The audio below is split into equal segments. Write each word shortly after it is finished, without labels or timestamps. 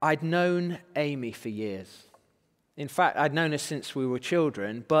I'd known Amy for years. In fact, I'd known her since we were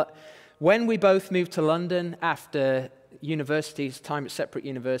children, but when we both moved to London after time at separate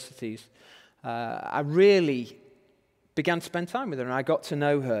universities, I really began to spend time with her, and I got to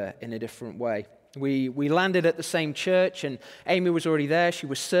know her in a different way. We landed at the same church, and Amy was already there. She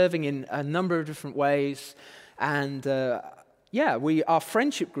was serving in a number of different ways, and our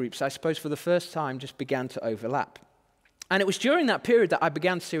friendship groups, I suppose, for the first time, just began to overlap. And it was during that period that I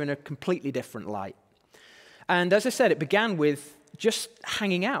began to see her in a completely different light. And as I said, it began with just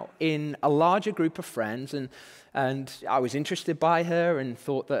hanging out in a larger group of friends, and I was interested by her and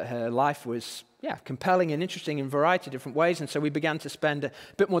thought that her life was compelling and interesting in a variety of different ways. And so we began to spend a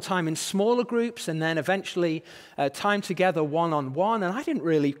bit more time in smaller groups, and then eventually time together one-on-one. And I didn't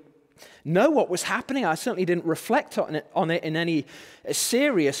really know what was happening. I certainly didn't reflect on it in any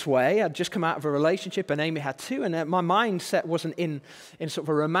serious way. I'd just come out of a relationship, and Amy had too, and my mindset wasn't in sort of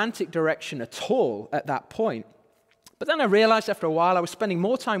a romantic direction at all at that point. But then I realized after a while I was spending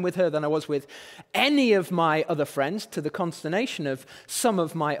more time with her than I was with any of my other friends, to the consternation of some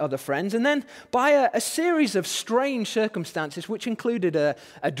of my other friends. And then by a series of strange circumstances, which included a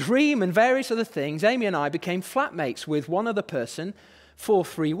dream and various other things, Amy and I became flatmates with one other person for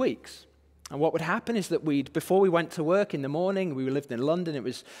 3 weeks. And what would happen is that before we went to work in the morning, we lived in London, it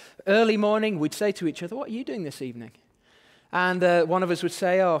was early morning, we'd say to each other, "What are you doing this evening?" And one of us would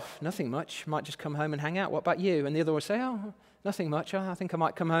say, "Oh, nothing much, might just come home and hang out. What about you?" And the other would say, "Oh, nothing much, I think I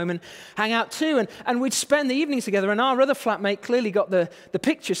might come home and hang out too." And we'd spend the evenings together, and our other flatmate clearly got the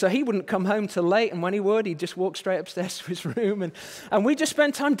picture, so he wouldn't come home till late, and when he would, he'd just walk straight upstairs to his room, and we'd just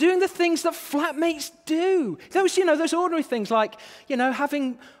spend time doing the things that flatmates do. Those ordinary things like,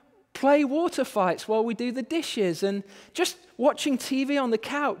 play water fights while we do the dishes, and just watching TV on the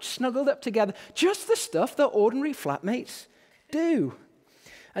couch, snuggled up together, just the stuff that ordinary flatmates do.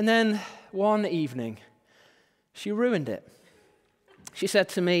 And then one evening, she ruined it. She said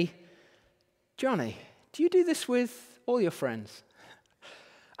to me, "Johnny, do you do this with all your friends?"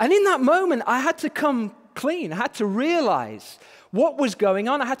 And in that moment, I had to come clean. I had to realize what was going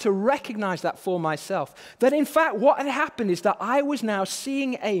on. I had to recognize that for myself. That in fact, what had happened is that I was now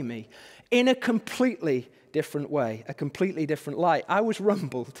seeing Amy in a completely different way, a completely different light. I was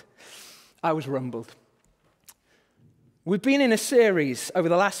rumbled. We've been in a series over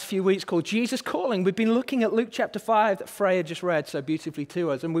the last few weeks called Jesus Calling. We've been looking at Luke chapter 5 that Freya just read so beautifully to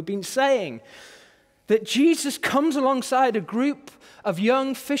us. And we've been saying that Jesus comes alongside a group of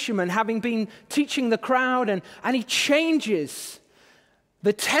young fishermen, having been teaching the crowd, and he changes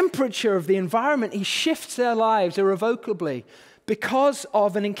the temperature of the environment. He shifts their lives irrevocably because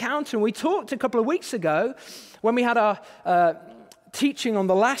of an encounter. And we talked a couple of weeks ago when we had our teaching on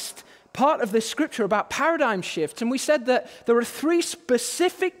the last part of this scripture about paradigm shifts, and we said that there are 3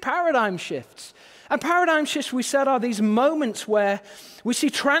 specific paradigm shifts. And paradigm shifts, we said, are these moments where we see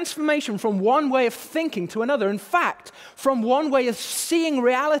transformation from one way of thinking to another. In fact, from one way of seeing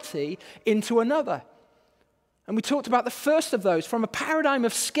reality into another. And we talked about the first of those, from a paradigm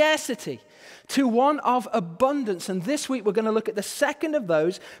of scarcity to one of abundance. And this week we're going to look at the second of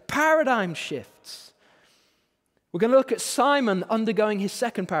those paradigm shifts. We're going to look at Simon undergoing his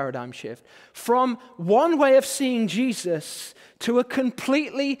second paradigm shift from one way of seeing Jesus to a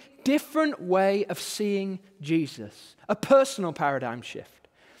completely different way of seeing Jesus, a personal paradigm shift.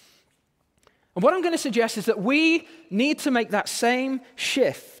 And what I'm going to suggest is that we need to make that same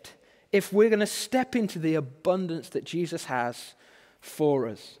shift if we're going to step into the abundance that Jesus has for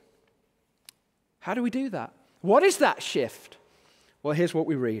us. How do we do that? What is that shift? Well, here's what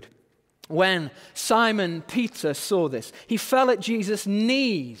we read. When Simon Peter saw this, he fell at Jesus'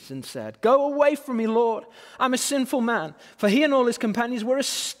 knees and said, "Go away from me, Lord. I'm a sinful man." For he and all his companions were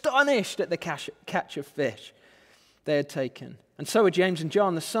astonished at the catch of fish they had taken. And so were James and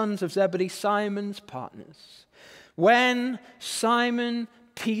John, the sons of Zebedee, Simon's partners. When Simon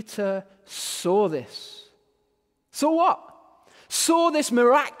Peter saw this, saw what? Saw this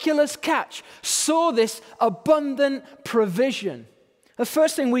miraculous catch, saw this abundant provision. The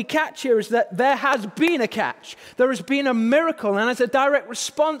first thing we catch here is that there has been a catch. There has been a miracle. And as a direct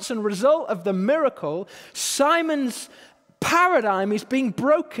response and result of the miracle, Simon's paradigm is being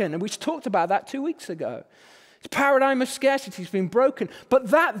broken. And we talked about that 2 weeks ago. His paradigm of scarcity has been broken. But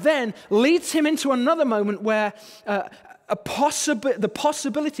that then leads him into another moment where the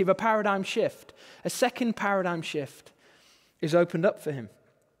possibility of a paradigm shift, a second paradigm shift, is opened up for him.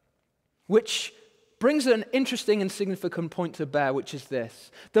 Which brings an interesting and significant point to bear, which is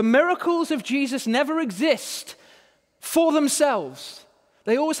this. The miracles of Jesus never exist for themselves.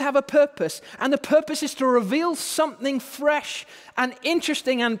 They always have a purpose, and the purpose is to reveal something fresh and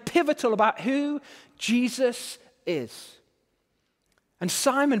interesting and pivotal about who Jesus is. And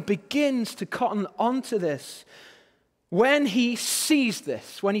Simon begins to cotton onto this when he sees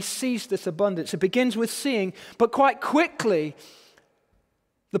this abundance. It begins with seeing, but quite quickly,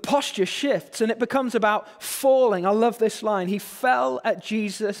 the posture shifts and it becomes about falling. I love this line. He fell at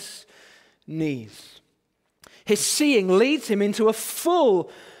Jesus' knees. His seeing leads him into a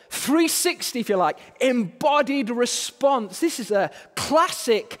full 360, if you like, embodied response. This is a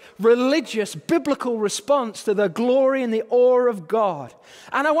classic religious, biblical response to the glory and the awe of God.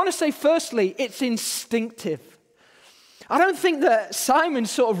 And I want to say, firstly, it's instinctive. I don't think that Simon's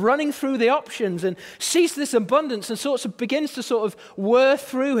sort of running through the options and sees this abundance and sort of begins to sort of whir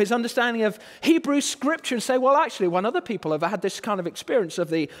through his understanding of Hebrew scripture and say, well, actually, when other people have had this kind of experience of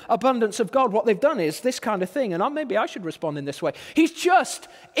the abundance of God, what they've done is this kind of thing, and maybe I should respond in this way. He's just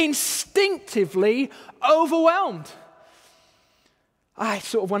instinctively overwhelmed.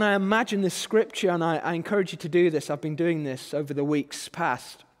 When I imagine this scripture, and I encourage you to do this, I've been doing this over the weeks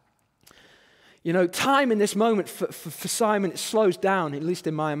past. You know, time in this moment for Simon, it slows down, at least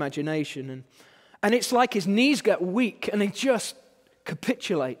in my imagination. And it's like his knees get weak and he just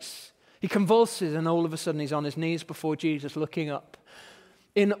capitulates. He convulses and all of a sudden he's on his knees before Jesus looking up.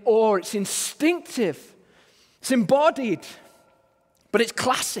 In awe, it's instinctive. It's embodied. But it's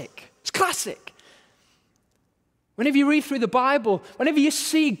classic. It's classic. Whenever you read through the Bible, whenever you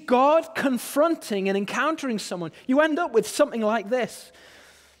see God confronting and encountering someone, you end up with something like this.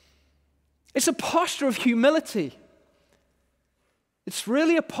 It's a posture of humility. It's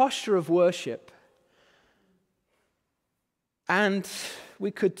really a posture of worship. And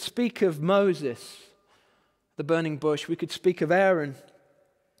we could speak of Moses, the burning bush. We could speak of Aaron.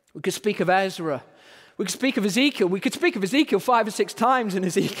 We could speak of Ezra. We could speak of Ezekiel. We could speak of Ezekiel 5 or 6 times in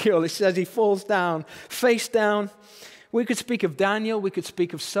Ezekiel. It says he falls down, face down. We could speak of Daniel. We could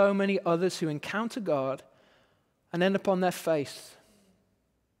speak of so many others who encounter God and end up on their face.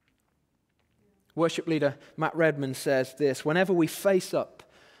 Worship leader Matt Redman says this: whenever we face up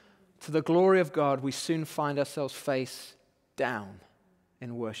to the glory of God, we soon find ourselves face down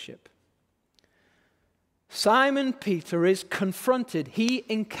in worship. Simon Peter is confronted. He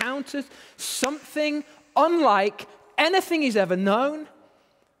encounters something unlike anything he's ever known.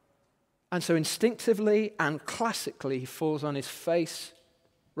 And so instinctively and classically, he falls on his face,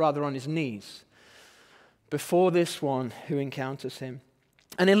 rather on his knees, before this one who encounters him.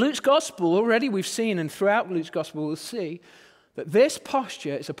 And in Luke's gospel, already we've seen, and throughout Luke's gospel we'll see, that this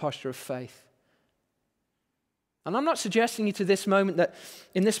posture is a posture of faith. And I'm not suggesting you to this moment that,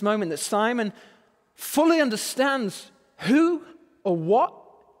 in this moment, that Simon fully understands who or what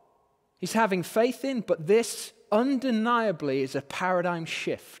he's having faith in, but this undeniably is a paradigm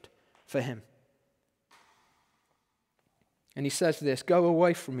shift for him. And he says this: "Go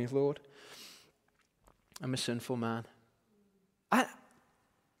away from me, Lord. I'm a sinful man."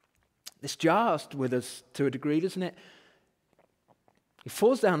 This jars with us to a degree, doesn't it? He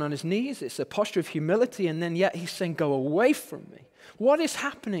falls down on his knees. It's a posture of humility, and then yet he's saying, "Go away from me." What is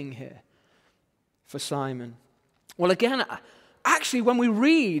happening here for Simon? Well, again, actually, when we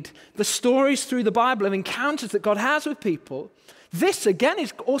read the stories through the Bible of encounters that God has with people, this again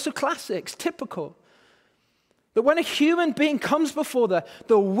is also classic. It's typical. That when a human being comes before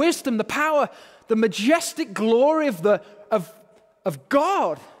the wisdom, the power, the majestic glory of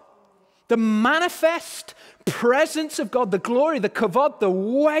God, the manifest presence of God, the glory, the kavod, the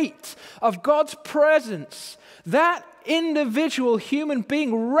weight of God's presence, that individual human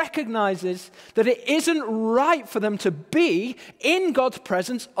being recognizes that it isn't right for them to be in God's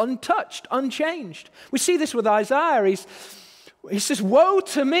presence untouched, unchanged. We see this with Isaiah. He says, "Woe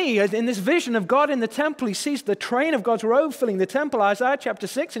to me." In this vision of God in the temple, he sees the train of God's robe filling the temple, Isaiah chapter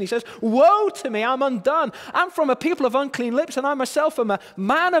 6, and he says, "Woe to me, I'm undone. I'm from a people of unclean lips, and I myself am a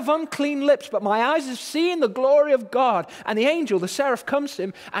man of unclean lips, but my eyes have seen the glory of God." And the angel, the seraph, comes to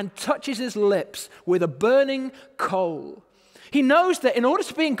him and touches his lips with a burning coal. He knows that in order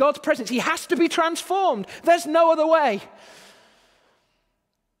to be in God's presence, he has to be transformed. There's no other way.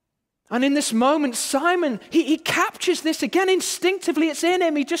 And in this moment, Simon, he captures this again instinctively. It's in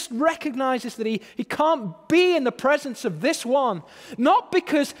him. He just recognizes that he can't be in the presence of this one. Not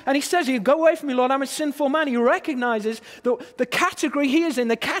because, and he says, "Go away from me, Lord, I'm a sinful man." He recognizes that the category he is in,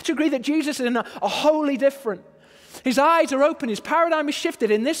 the category that Jesus is in, are wholly different. His eyes are open. His paradigm is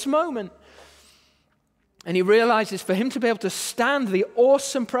shifted in this moment. And he realizes for him to be able to stand the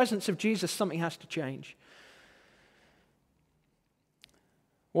awesome presence of Jesus, something has to change.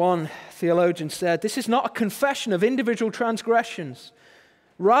 One theologian said, "This is not a confession of individual transgressions,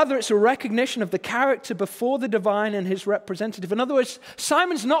 Rather, it's a recognition of the character before the divine and his representative. In other words,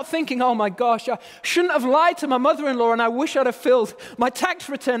 Simon's not thinking, oh my gosh, I shouldn't have lied to my mother-in-law and I wish I'd have filled my tax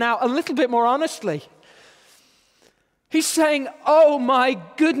return out a little bit more honestly. He's saying, oh my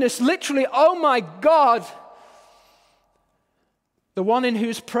goodness, literally, oh my God. The one in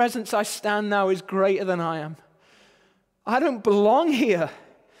whose presence I stand now is greater than I am. I don't belong here.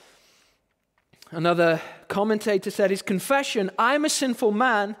 Another commentator said his confession, I'm a sinful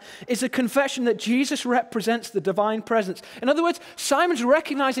man, is a confession that Jesus represents the divine presence. In other words, Simon's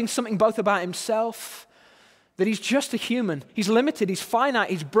recognizing something both about himself, that he's just a human. He's limited, he's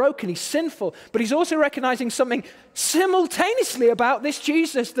finite, he's broken, he's sinful. But he's also recognizing something simultaneously about this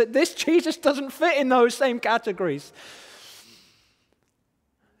Jesus, that this Jesus doesn't fit in those same categories.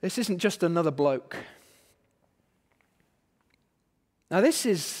 This isn't just another bloke. Now this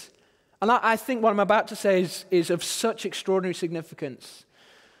is, and I think what I'm about to say is of such extraordinary significance.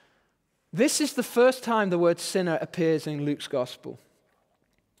 This is the first time the word sinner appears in Luke's gospel.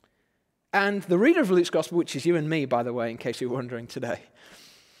 And the reader of Luke's gospel, which is you and me, by the way, in case you're wondering today,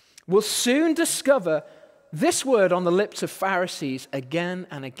 will soon discover this word on the lips of Pharisees again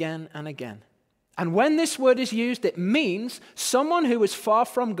and again and again. And when this word is used, it means someone who is far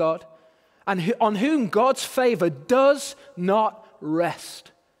from God and on whom God's favor does not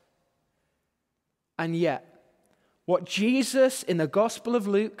rest. And yet, what Jesus in the Gospel of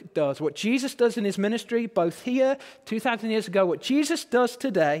Luke does, what Jesus does in his ministry, both here 2,000 years ago, what Jesus does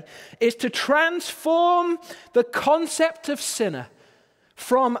today, is to transform the concept of sinner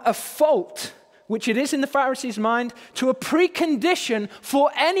from a fault, which it is in the Pharisees' mind, to a precondition for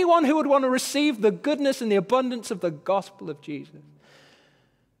anyone who would want to receive the goodness and the abundance of the gospel of Jesus.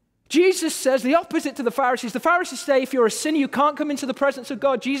 Jesus says the opposite to the Pharisees. The Pharisees say if you're a sinner, you can't come into the presence of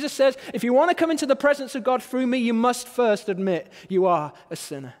God. Jesus says if you want to come into the presence of God through me, you must first admit you are a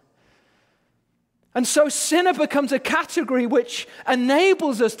sinner. And so sinner becomes a category which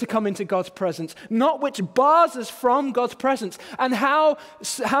enables us to come into God's presence, not which bars us from God's presence. And how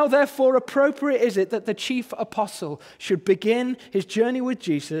therefore appropriate is it that the chief apostle should begin his journey with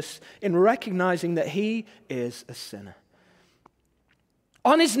Jesus in recognizing that he is a sinner.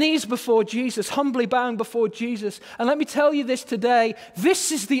 On his knees before Jesus, humbly bowing before Jesus. And let me tell you this today,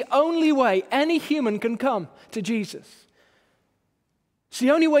 this is the only way any human can come to Jesus. It's the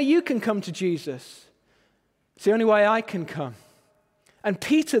only way you can come to Jesus. It's the only way I can come. And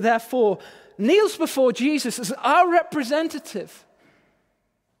Peter, therefore, kneels before Jesus as our representative.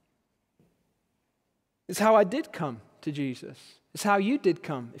 It's how I did come to Jesus. It's how you did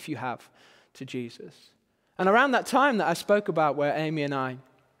come, if you have, to Jesus. And around that time that I spoke about where Amy and I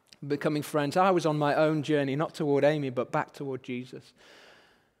were becoming friends, I was on my own journey, not toward Amy, but back toward Jesus.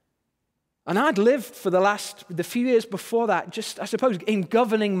 And I'd lived for the few years before that, just, I suppose, in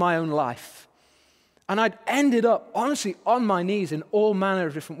governing my own life. And I'd ended up, honestly, on my knees in all manner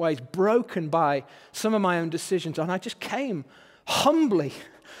of different ways, broken by some of my own decisions. And I just came humbly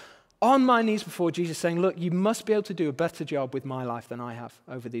on my knees before Jesus saying, look, you must be able to do a better job with my life than I have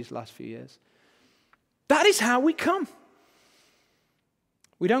over these last few years. That is how we come.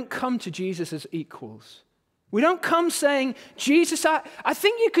 We don't come to Jesus as equals. We don't come saying, Jesus, I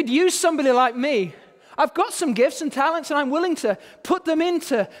think you could use somebody like me. I've got some gifts and talents and I'm willing to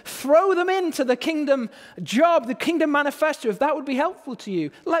throw them into the kingdom job, the kingdom manifesto, if that would be helpful to you.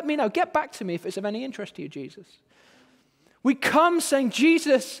 Let me know. Get back to me if it's of any interest to you, Jesus. We come saying,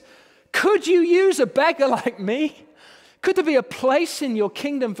 Jesus, could you use a beggar like me? Could there be a place in your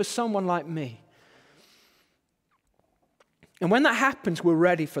kingdom for someone like me? And when that happens, we're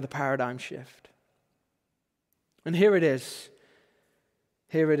ready for the paradigm shift. And here it is.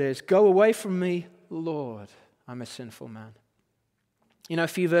 Here it is. Go away from me, Lord, I'm a sinful man. You know, a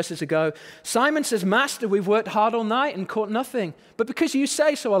few verses ago, Simon says, Master, we've worked hard all night and caught nothing. But because you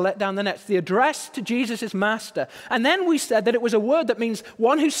say so, I'll let down the nets. The address to Jesus is Master. And then we said that it was a word that means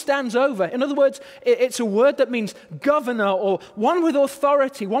one who stands over. In other words, it's a word that means governor or one with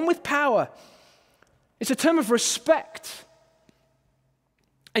authority, one with power. It's a term of respect.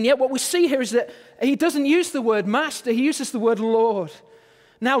 And yet what we see here is that he doesn't use the word master, he uses the word Lord.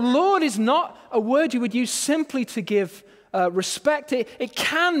 Now, Lord is not a word you would use simply to give respect. It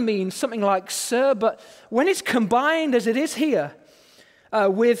can mean something like sir, but when it's combined, as it is here,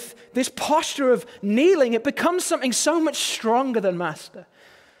 with this posture of kneeling, it becomes something so much stronger than master.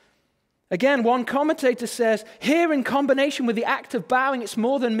 Again, one commentator says, here in combination with the act of bowing, it's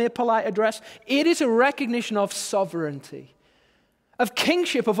more than mere polite address. It is a recognition of sovereignty, of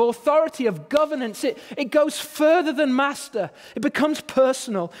kingship, of authority, of governance. It goes further than master. It becomes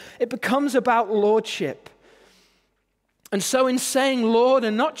personal. It becomes about lordship. And so in saying Lord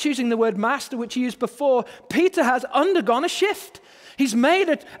and not choosing the word master, which he used before, Peter has undergone a shift. He's made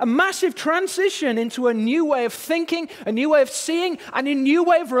a massive transition into a new way of thinking, a new way of seeing, and a new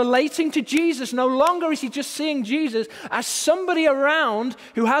way of relating to Jesus. No longer is he just seeing Jesus as somebody around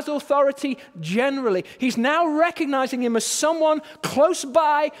who has authority generally. He's now recognizing him as someone close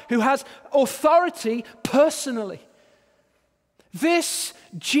by who has authority personally. This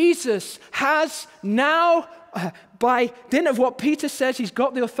Jesus has now, by dint of what Peter says, he's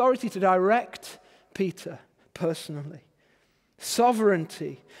got the authority to direct Peter personally.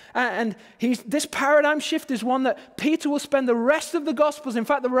 Sovereignty. And this paradigm shift is one that Peter will spend the rest of the Gospels, in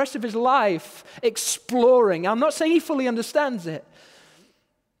fact, the rest of his life, exploring. I'm not saying he fully understands it,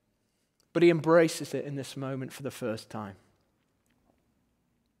 but he embraces it in this moment for the first time.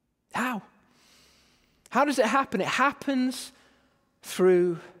 How? How does it happen? It happens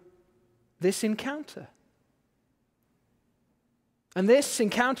through this encounter. And this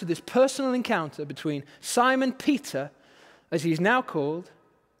encounter, this personal encounter between Simon Peter, as he's now called,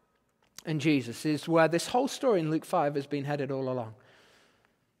 and Jesus, is where this whole story in Luke 5 has been headed all along.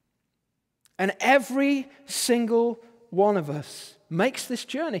 And every single one of us makes this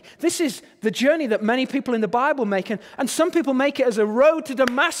journey. This is the journey that many people in the Bible make, and some people make it as a road to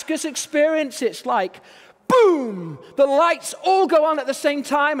Damascus experience. It's like, boom, the lights all go on at the same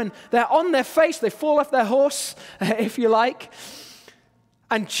time, and they're on their face, they fall off their horse, if you like.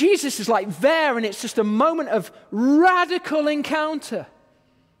 And Jesus is like there, and it's just a moment of radical encounter.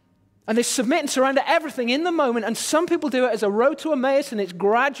 And they submit and surrender everything in the moment. And some people do it as a road to Emmaus, and it's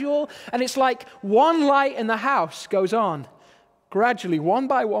gradual. And it's like one light in the house goes on, gradually, one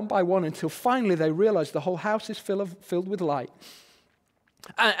by one, until finally they realize the whole house is filled with light.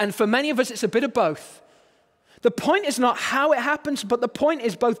 And for many of us, it's a bit of both. The point is not how it happens, but the point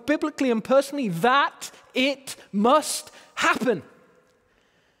is both biblically and personally that it must happen.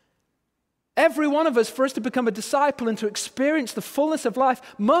 Every one of us, for us to become a disciple and to experience the fullness of life,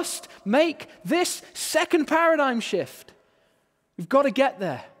 must make this second paradigm shift. We've got to get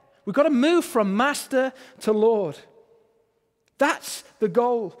there. We've got to move from master to Lord. That's the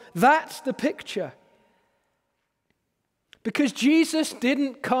goal. That's the picture. Because Jesus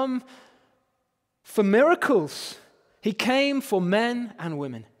didn't come for miracles. He came for men and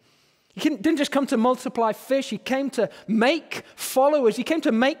women. He didn't just come to multiply fish. He came to make followers. He came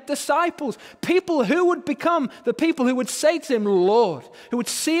to make disciples. People who would become the people who would say to him, Lord. Who would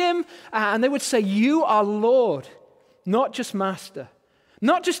see him and they would say, you are Lord. Not just master.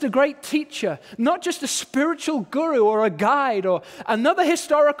 Not just a great teacher. Not just a spiritual guru or a guide or another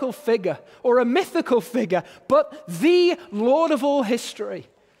historical figure or a mythical figure. But the Lord of all history.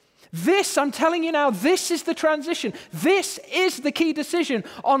 This, I'm telling you now, this is the transition. This is the key decision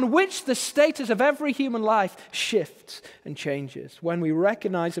on which the status of every human life shifts and changes when we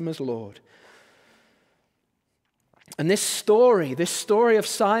recognize him as Lord. And this story of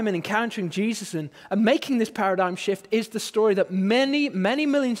Simon encountering Jesus and making this paradigm shift is the story that many, many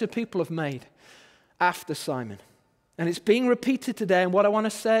millions of people have made after Simon. And it's being repeated today, and what I want to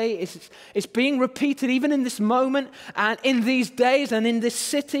say is it's being repeated even in this moment and in these days and in this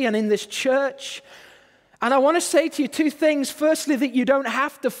city and in this church. And I want to say to you two things. Firstly, that you don't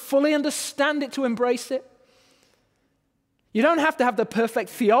have to fully understand it to embrace it. You don't have to have the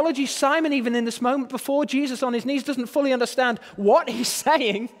perfect theology. Simon, even in this moment before Jesus on his knees, doesn't fully understand what he's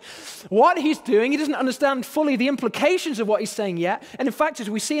saying, what he's doing. He doesn't understand fully the implications of what he's saying yet. And in fact,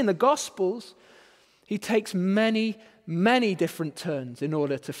 as we see in the Gospels, he takes many, many different turns in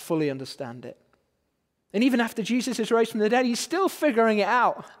order to fully understand it. And even after Jesus is raised from the dead, he's still figuring it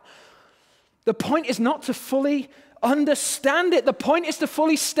out. The point is not to fully understand it. The point is to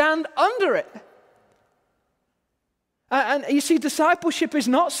fully stand under it. And you see, discipleship is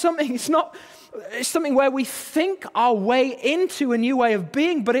not something, it's something where we think our way into a new way of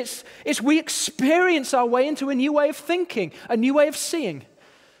being, but it's we experience our way into a new way of thinking, a new way of seeing.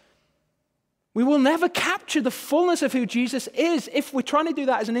 We will never capture the fullness of who Jesus is if we're trying to do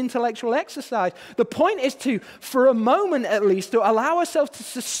that as an intellectual exercise. The point is to, for a moment at least, to allow ourselves to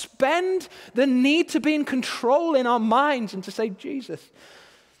suspend the need to be in control in our minds and to say, Jesus,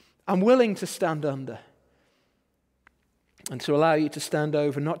 I'm willing to stand under. And to allow you to stand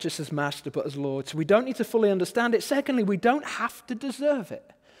over, not just as master, but as Lord. So we don't need to fully understand it. Secondly, we don't have to deserve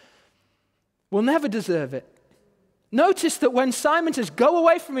it. We'll never deserve it. Notice that when Simon says, go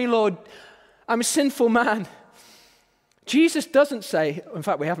away from me, Lord, I'm a sinful man. Jesus doesn't say, in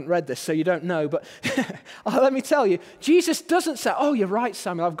fact, we haven't read this, so you don't know, but let me tell you, Jesus doesn't say, oh, you're right,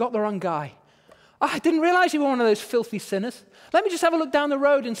 Samuel, I've got the wrong guy. Oh, I didn't realize you were one of those filthy sinners. Let me just have a look down the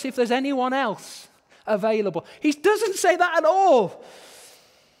road and see if there's anyone else available. He doesn't say that at all.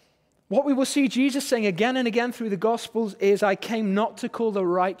 What we will see Jesus saying again and again through the Gospels is, I came not to call the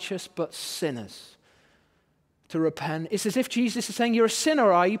righteous, but sinners to repent. It's as if Jesus is saying, you're a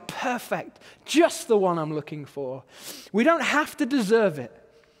sinner, are you? Perfect. Just the one I'm looking for. We don't have to deserve it.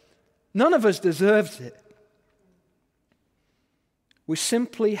 None of us deserves it. We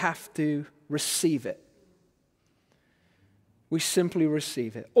simply have to receive it. We simply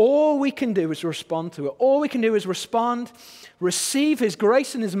receive it. All we can do is respond to it. All we can do is respond, receive His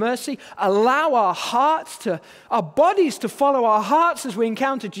grace and His mercy, allow our bodies to follow our hearts as we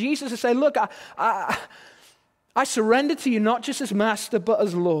encounter Jesus and say, look, I surrender to you not just as Master, but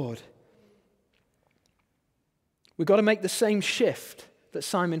as Lord. We've got to make the same shift that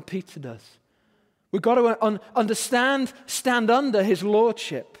Simon Peter does. We've got to understand, stand under His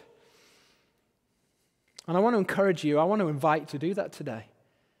Lordship. And I want to encourage you, I want to invite you to do that today.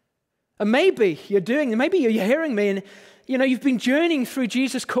 And maybe you're hearing me and you've been journeying through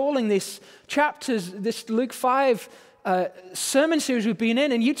Jesus calling these chapters, this Luke 5 sermon series we've been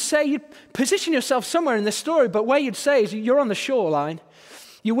in, and you'd position yourself somewhere in this story, but where you'd say is you're on the shoreline.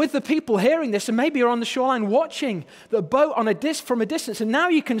 You're with the people hearing this, and maybe you're on the shoreline watching the boat from a distance, and now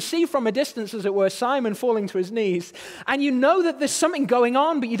you can see from a distance, as it were, Simon falling to his knees, and you know that there's something going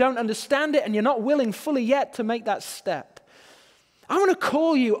on, but you don't understand it, and you're not willing fully yet to make that step. I want to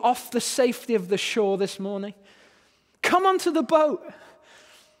call you off the safety of the shore this morning. Come onto the boat.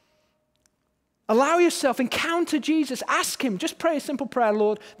 Allow yourself, encounter Jesus, ask Him, just pray a simple prayer,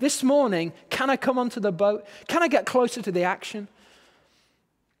 Lord, this morning, can I come onto the boat? Can I get closer to the action?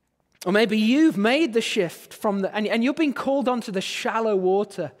 Or maybe you've made the shift and you're being called onto the shallow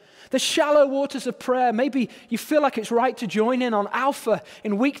water. The shallow waters of prayer. Maybe you feel like it's right to join in on Alpha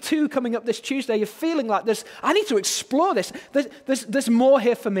in week 2 coming up this Tuesday. You're feeling like I need to explore this. There's more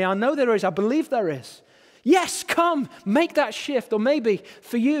here for me. I know there is. I believe there is. Yes, come, make that shift. Or maybe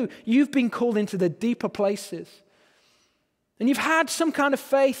for you, you've been called into the deeper places. And you've had some kind of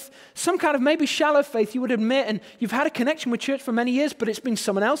faith, some kind of maybe shallow faith, you would admit, and you've had a connection with church for many years, but it's been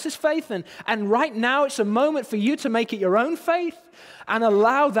someone else's faith, and right now it's a moment for you to make it your own faith and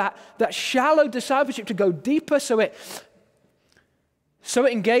allow that shallow discipleship to go deeper so it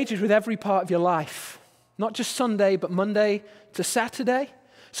engages with every part of your life, not just Sunday, but Monday to Saturday.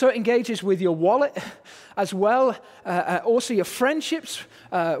 So it engages with your wallet as well, also your friendships,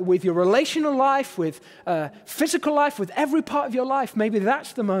 with your relational life, with physical life, with every part of your life. Maybe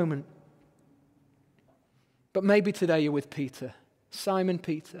that's the moment. But maybe today you're with Peter, Simon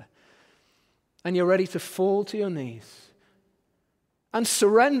Peter, and you're ready to fall to your knees and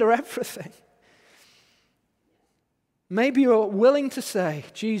surrender everything. Maybe you're willing to say,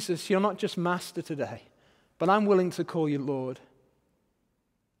 Jesus, you're not just Master today, but I'm willing to call you Lord.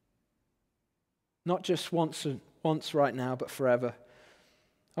 Not just once right now, but forever.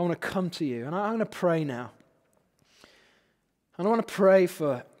 I want to come to you, and I'm going to pray now. And I want to pray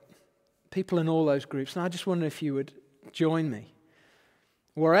for people in all those groups, and I just wonder if you would join me.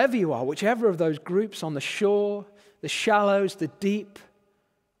 Wherever you are, whichever of those groups, on the shore, the shallows, the deep,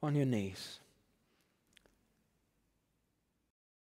 on your knees.